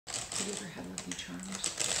Have you ever had Lucky Charms?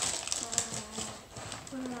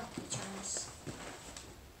 What are Lucky Charms?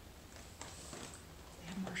 They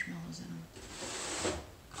have marshmallows in them.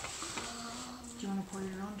 Do you want to pour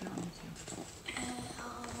your own? Do you want me to? I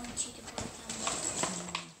want you to pour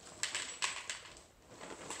them.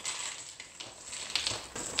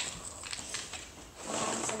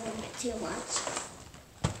 That's a little bit too much.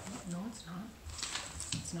 No, it's not.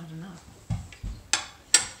 It's not enough.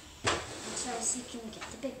 So I was thinking to get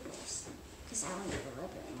the big boys, because I want to get a little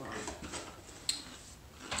bit more.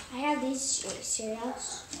 I have these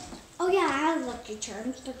cereals. Oh yeah, I have Lucky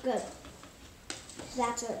Charms. They're good. So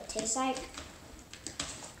that's what it tastes like.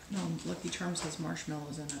 No, Lucky Charms has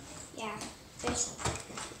marshmallows in it. Yeah, there's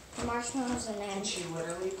the marshmallows and then. And she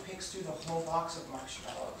literally picks through the whole box of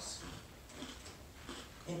marshmallows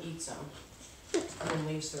and eats them, and then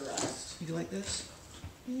leaves the rest. You like this?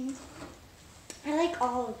 Mm-hmm. I like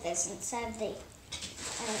all of this instead of the other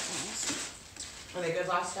things. Were they good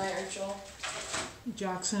last night, Rachel?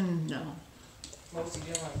 Jackson, no. What was he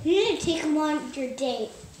doing? You need to take him on your date.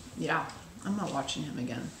 Yeah, I'm not watching him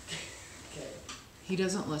again. Okay. He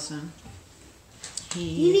doesn't listen.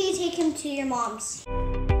 You need to take him to your mom's.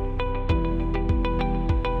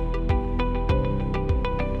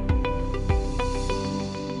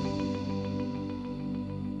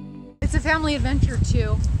 It's a family adventure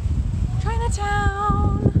to Chinatown.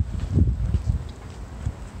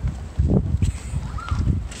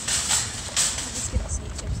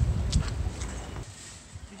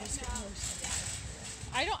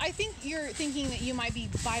 I think you're thinking that you might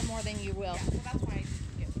buy more than you will. Yeah, well, that's why I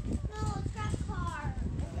didn't get it. No, it's got car.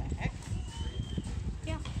 What the heck?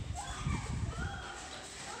 Yeah.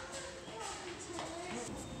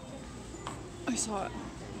 I saw it.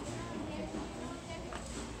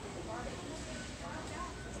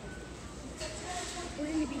 We're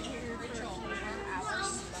going to be here for 4 hours.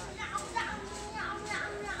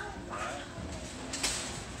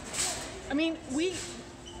 I mean,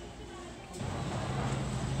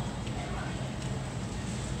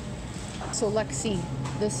 So Lexi,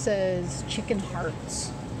 this says chicken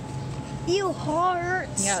hearts. Ew,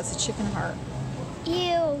 hearts. Yeah, it's a chicken heart. Ew. Do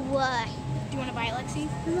you want to buy it, Lexi?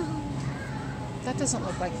 No. That doesn't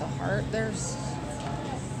look like the heart. There's...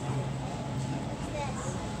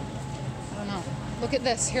 I don't know. Look at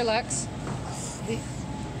this. Here, Lex. Do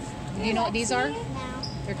you know what these are? No.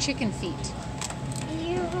 They're chicken feet.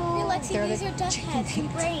 Ew. Here, Lexi, They're these the are duck chicken heads feet.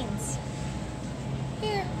 and brains.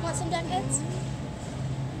 Here, want some duck heads?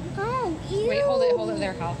 Oh, ew. Wait, hold it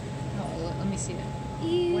there, Hal. No, let me see it.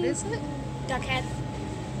 Ew. What is it? Duck head.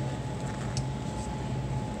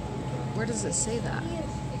 Where does it say that?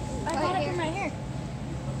 I got it from right here.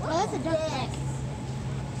 Oh, that's a duck head.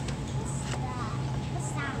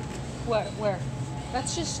 What's that? Where?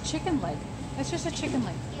 That's just chicken leg. That's just a chicken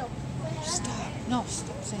leg. Ew. Stop. No,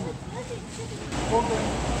 stop saying it. Oh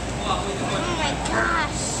my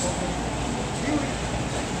gosh.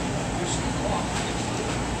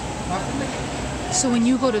 So when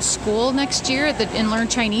you go to school next year and learn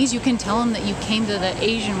Chinese, you can tell them that you came to the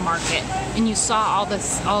Asian market and you saw all this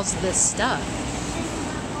stuff.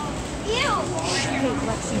 Ew. Hey,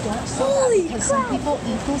 Lexi, don't say that because some people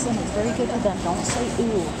eat this and it's very good to them. Don't say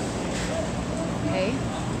ooh. Okay?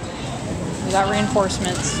 We got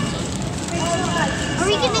reinforcements. Are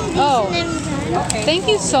we getting these and then we're done? Okay. Thank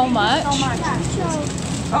you so much.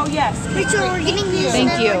 Oh, yes. Rachel, we're getting these Thank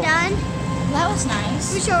and then you. we're done. That was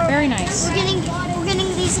nice. Rachel, Very nice. We're getting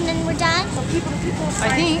these and then we're done. So people I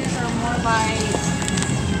think. are more like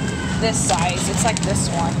this size. It's like this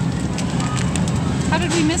one. How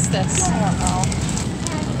did we miss this? I don't know.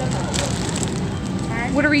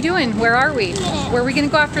 What are we doing? Where are we? Where are we going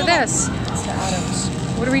to go after this? It's the Adams.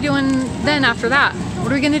 What are we doing then after that?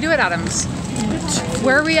 What are we going to do at Adams?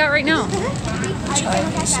 Where are we at right now?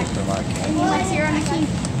 Chinese supermarket.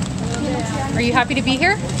 Are you happy to be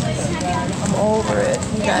here? I'm over it.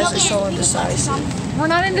 You guys are so indecisive. We're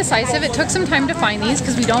not indecisive. It took some time to find these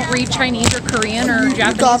because we don't read Chinese or Korean or You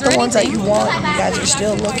Japanese got or the ones that anything. you want. You guys are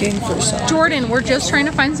still looking for some. Jordan, we're just trying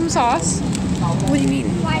to find some sauce. What do you mean?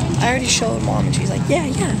 I already showed Mom and she's like, yeah.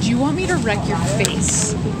 Do you want me to wreck your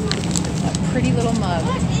face? That pretty little mug.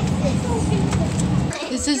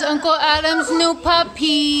 This is Uncle Adam's new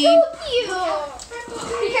puppy. Be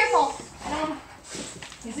careful.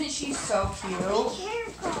 Isn't she so cute?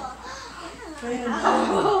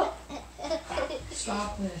 Careful.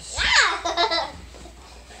 Stop this.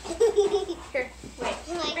 Here, wait.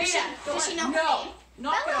 Does she know her No. name?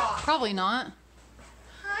 Knock it off. Probably not.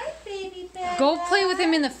 Hi, baby Bella. Go play with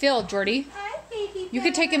him in the field, Jordy. Hi, baby Bella. You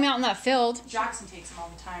could take him out in that field. Jackson takes them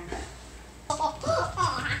all the time.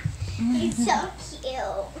 He's so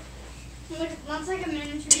cute. That's like a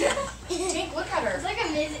miniature. Pink, look at her. It's like a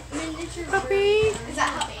miniature. Puppy. Is that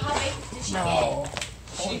how big did she get?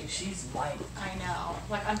 She's white. I know,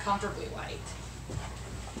 like uncomfortably white.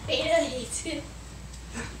 Beta hates it.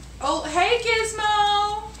 Oh, hey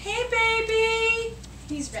Gizmo. Hey baby.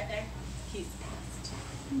 He's right there. He's pissed.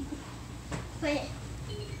 Wait.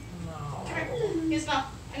 No. Come here. Gizmo.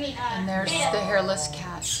 I mean, And there's Beta. the hairless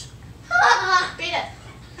cat. Beta.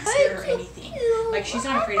 Scare or anything. Like she's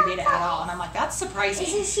not afraid of Beta at all, and I'm like, that's surprising.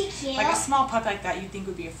 Isn't she cute? Like a small pup like that, you'd think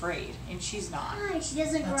would be afraid, and she's not. Hi, she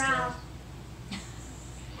doesn't That's growl.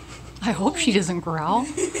 I hope she doesn't growl.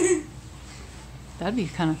 That'd be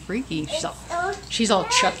kind of freaky. She's all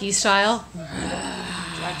Chucky style.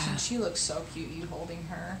 Jackson, she looks so cute. You holding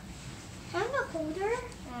her? I'm gonna hold her.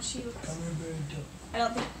 Oh, she looks. I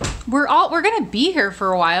don't think. We're gonna be here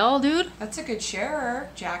for a while, dude. That's a good sharer,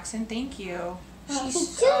 Jackson. Thank you.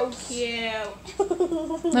 She's so cute.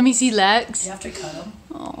 Let me see Lex. You have to cut them.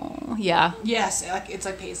 Oh, yeah. Yes, it's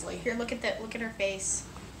like Paisley. Here, look at her face.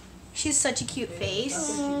 She has such a cute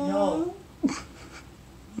face. No. It's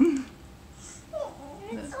so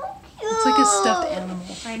cute. It's like a stuffed animal.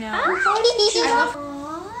 I know.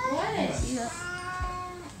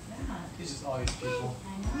 These just all these people.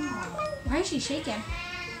 Why is she shaking?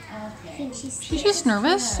 I think she's She's just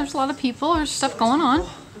nervous. There's a lot of people. There's stuff going on.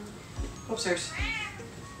 Go upstairs.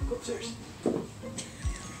 Go upstairs.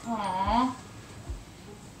 Aww.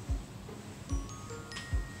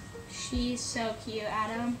 She's so cute,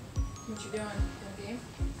 Adam. What you doing? Okay.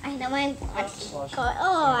 I know I'm.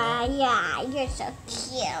 Oh yeah, you're so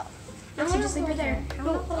cute. Lexi, just leave her there.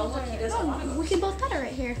 Oh, look, he doesn't want to go. We can both pet her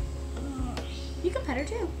right here. You can pet her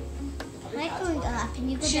too. I'm going up and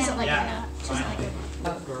you go She down. doesn't like Yeah. it. She doesn't like it.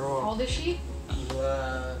 How Girl. old is she?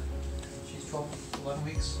 She's 11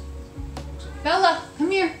 weeks. Bella,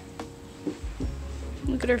 come here.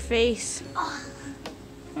 Look at her face.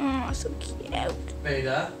 Oh, so cute.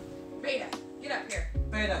 Beta. Beta, get up here.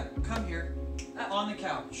 Beta, come here. On the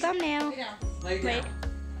couch. Thumbnail. Lay down. Lay down. Wait.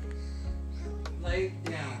 Lay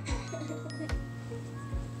down.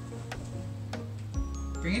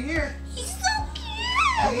 Bring it here. He's so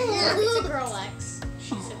It's a cute. girl, Lex.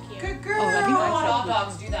 She's so cute. Good girl. Oh, I think I All said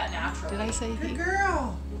dogs do that naturally. Did I say Good he?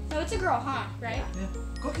 girl. No, it's a girl, huh? Right? Yeah.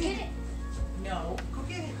 Go get it. No. Go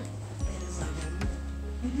get it.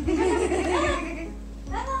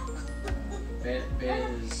 Beta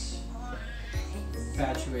is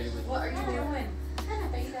infatuated with What are you doing?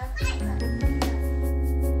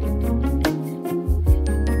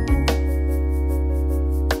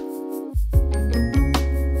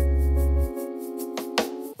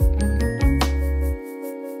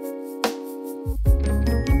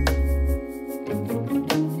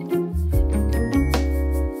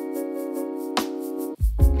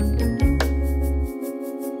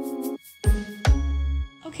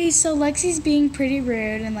 Okay, so Lexi's being pretty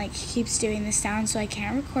rude and like keeps doing this sound, so I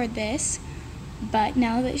can't record this. But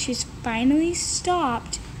now that she's finally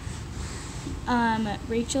stopped,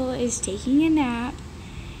 Rachel is taking a nap,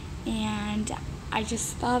 and I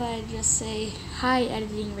just thought I'd just say hi,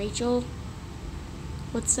 editing Rachel.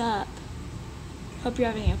 What's up? Hope you're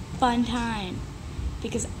having a fun time,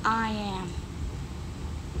 because I am.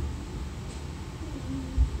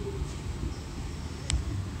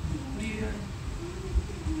 What are you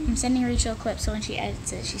doing? I'm sending Rachel a clip so when she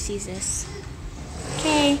edits it, she sees this.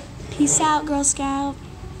 Okay, peace out, Girl Scout.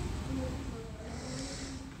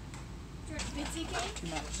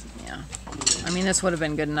 Yeah. I mean, this would have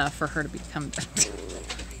been good enough for her to become.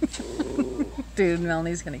 Dude,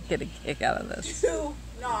 Melanie's gonna get a kick out of this. Do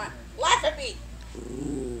not laugh at me.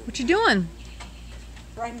 What you doing?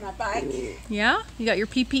 Riding my bike. Yeah? You got your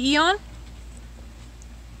PPE on?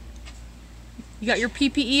 You got your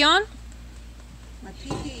PPE on? My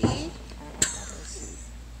PPE.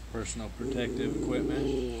 Personal protective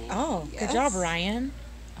equipment. Oh, Yes. good job, Ryan.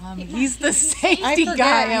 He's the I safety forget,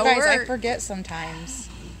 guy you at guys, I work. forget sometimes.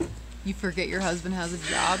 You forget your husband has a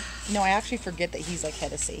job? No, I actually forget that he's like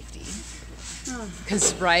head of safety.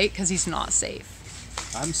 Because he's not safe.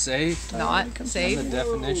 I'm safe. Not I'm the safe?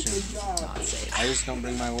 definition. Not safe. I just don't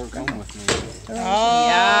bring my work home with me.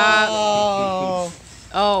 Yeah. Oh.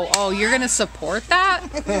 Oh, you're going to support that?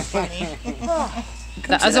 Funny.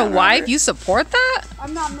 As a wife, you support that?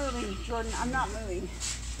 I'm not moving, Jordan. I'm not moving.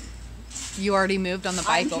 You already moved on the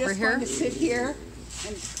bike I'm over just here? going to sit here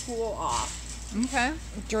and cool off. Okay.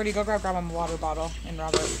 Jordy, go grab him a water bottle and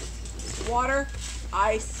Robert. Water,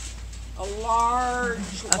 ice, a large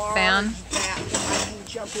fan? vat that I can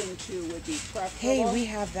jump into would be preferable. Hey, we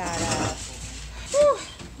have that. Whew.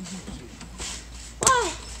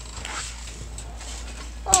 Oh.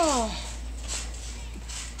 Oh.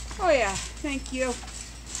 Oh yeah, thank you.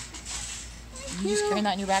 You just carrying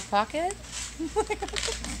that in your back pocket?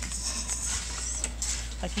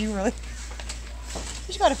 Like you really?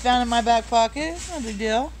 Just got a fan in my back pocket. No big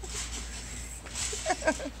deal.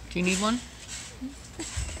 Do you need one?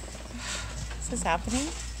 Is this happening?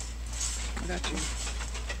 I got you.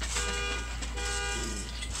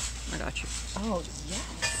 I got you. Oh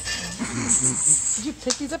yes. Did you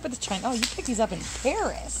pick these up at the China? Oh, you picked these up in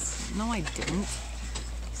Paris. No, I didn't.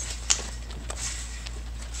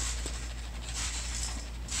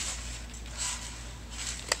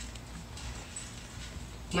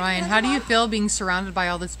 Ryan, how do you feel being surrounded by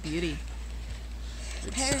all this beauty?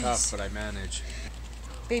 It's Paris. tough, but I manage.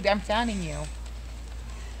 Baby, I'm fanning you.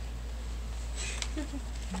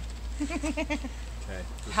 Okay.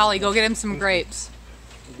 Hallie, go get him some grapes.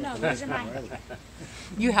 No, those are mine.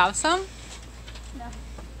 You have some?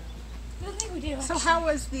 I don't think we do. So how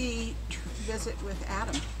was the visit with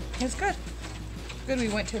Adam? It was good. Good. We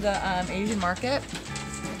went to the Asian market.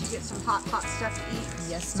 Did you get some hot stuff to eat?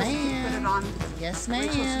 Yes, So we can put it ma'am. on Yes,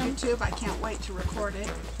 Rachel's ma'am. YouTube. I can't wait to record it.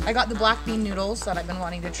 I got the black bean noodles that I've been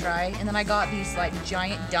wanting to try, and then I got these like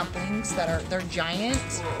giant dumplings they're giant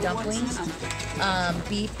dumplings, What's in them?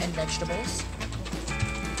 beef and vegetables.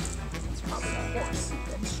 It's probably a horse.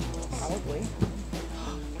 Probably.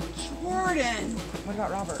 Jordan. What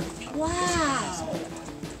about Robert? Wow.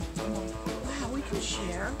 Wow, we can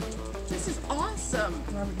share. This is awesome.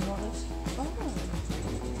 Robert, you want this? Oh.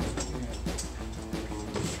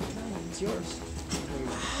 It's yours.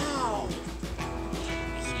 Wow.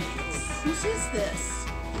 Whose is this?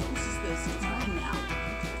 Whose is this? It's mine now.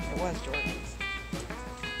 It was Jordan's.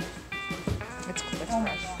 It's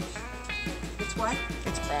fresh. It's what?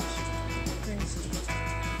 It's fresh. Crazy.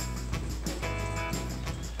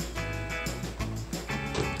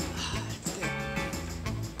 It's good.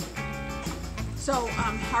 So,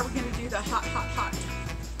 how are we going to do the hot?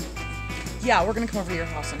 Yeah, we're gonna come over to your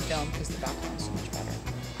house and film because the background's so much better.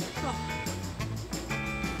 Oh.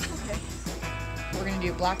 Okay. We're gonna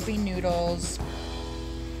do black bean noodles.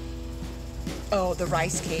 Oh, the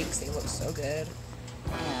rice cakes, they look so good.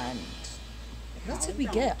 And what else did we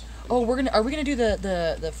get? Oh, are we gonna do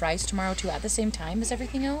the fries tomorrow too at the same time as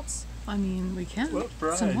everything else? I mean, we can. What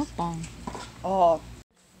fries? Some mukbang. Oh,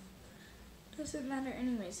 Doesn't matter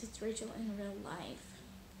anyways. It's Rachel in real life.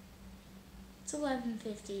 It's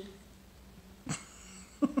 11:50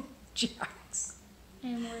 Jax.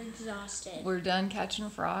 and we're exhausted. We're done catching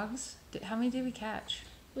frogs. How many did we catch?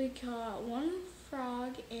 We caught 1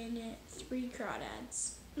 frog and 3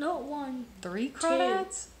 crawdads. No, 1. 3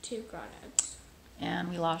 crawdads? 2 crawdads. And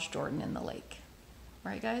we lost Jordan in the lake.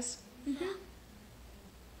 Right, guys? Mm-hmm.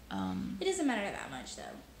 Um, It doesn't matter that much though.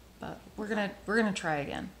 but we're gonna try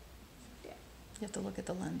again. Yeah. You have to look at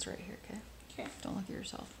the lens right here, okay? Okay. Don't look at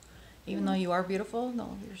yourself. Even though you are beautiful,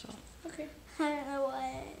 don't look at yourself. Okay. I don't know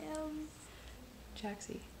why I am.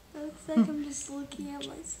 Jaxie. It looks like I'm just looking at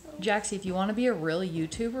myself. Jaxie, if you want to be a real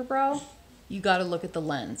YouTuber, bro, you got to look at the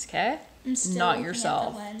lens, okay? I'm still Not looking yourself.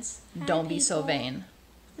 At the lens. Don't Hi, be so people. vain.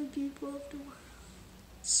 The people of the world.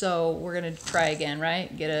 So we're gonna try again,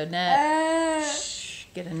 right? Get a net. Shh,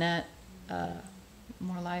 get a net.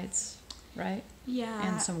 More lights, right? Yeah.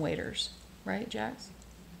 And some waiters, right, Jax?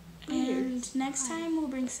 And next time we'll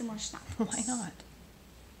bring some more snacks. Why not?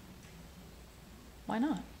 Why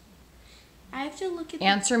not? I have to look at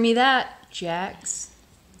Answer me that, Jax.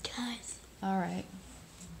 Guys. All right.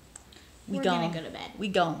 We're gonna go to bed. We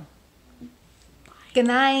gone. Good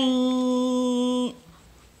night.